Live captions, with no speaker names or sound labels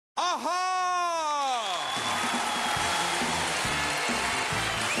Aha!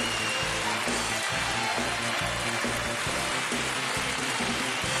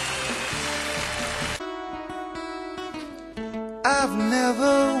 I've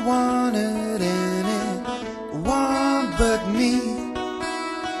never wanted anyone but me.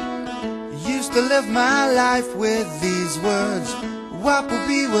 Used to live my life with these words: what will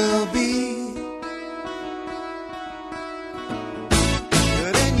be, will be.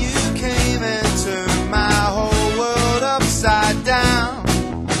 But then you came and turned my whole world upside down.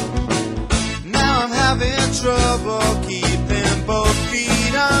 Now I'm having trouble keeping both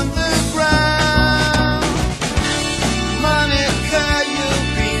feet on the ground. Monica, you'll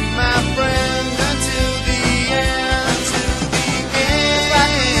be my friend until the end. If I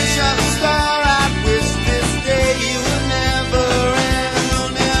could shut a star, I'd wish this day you would never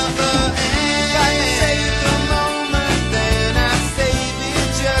end. If I could save the moment, then I'd save it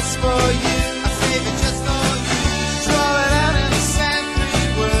just for you. Draw it out and send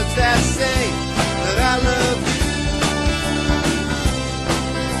 3 words that say that I love you.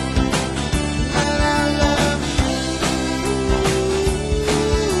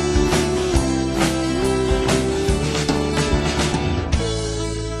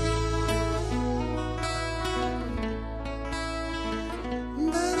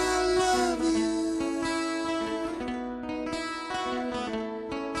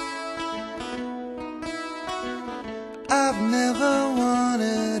 I've never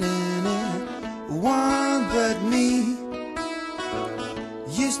wanted anyone but me.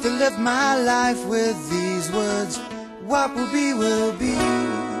 Used to live my life with these words: what will be, will be.